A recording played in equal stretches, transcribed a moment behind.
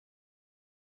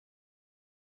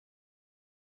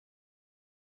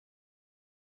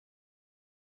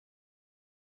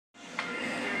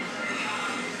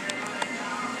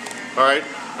Alright,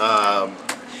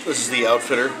 this is the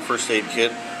Outfitter first aid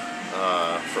kit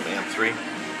from AMP-3.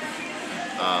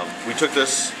 We took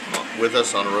this with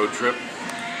us on a road trip,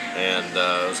 and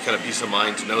it was kind of peace of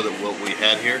mind to know that what we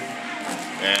had here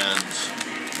and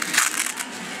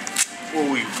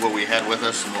what we had with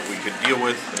us and what we could deal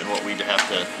with and what we'd have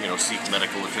to, seek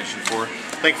medical attention for.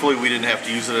 Thankfully, we didn't have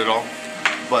to use it at all,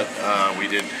 but we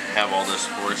did have all this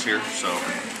for us here, so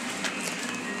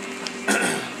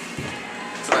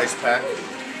it's a nice pack.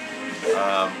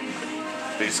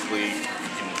 Basically, you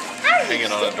can hang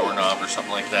it on a doorknob or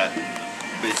something like that.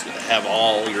 Basically, have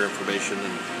all your information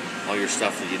and all your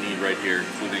stuff that you need right here,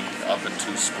 including up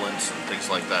into splints and things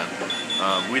like that.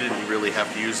 We didn't really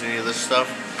have to use any of this stuff,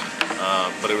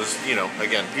 but it was,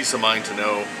 again, peace of mind to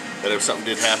know that if something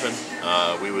did happen,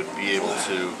 we would be able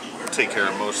to take care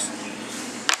of most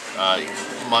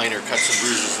minor cuts and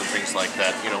bruises and things like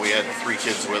that. We had 3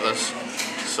 kids with us,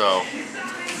 so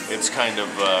it's kind of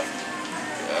a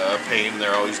pain.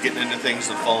 They're always getting into things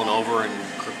and falling over and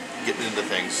getting into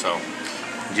things. So,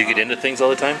 do you get into things all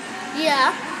the time?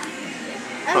 Yeah.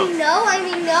 I mean, no.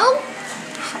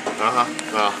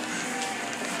 Well,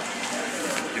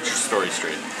 get your story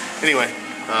straight. Anyway,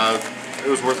 it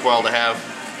was worthwhile to have,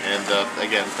 and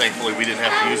again, thankfully we didn't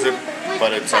have to use it,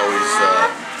 but it's always a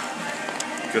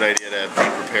good idea to be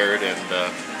prepared, and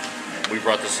we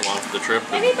brought this along for the trip.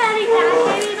 Everybody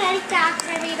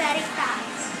talks.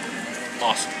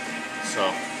 Awesome.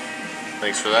 So,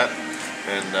 thanks for that,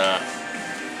 and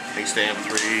thanks to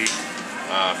AMP-3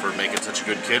 for making such a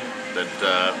good kit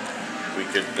that we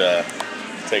could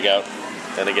take out,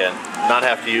 and again, not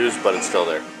have to use, but it's still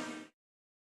there.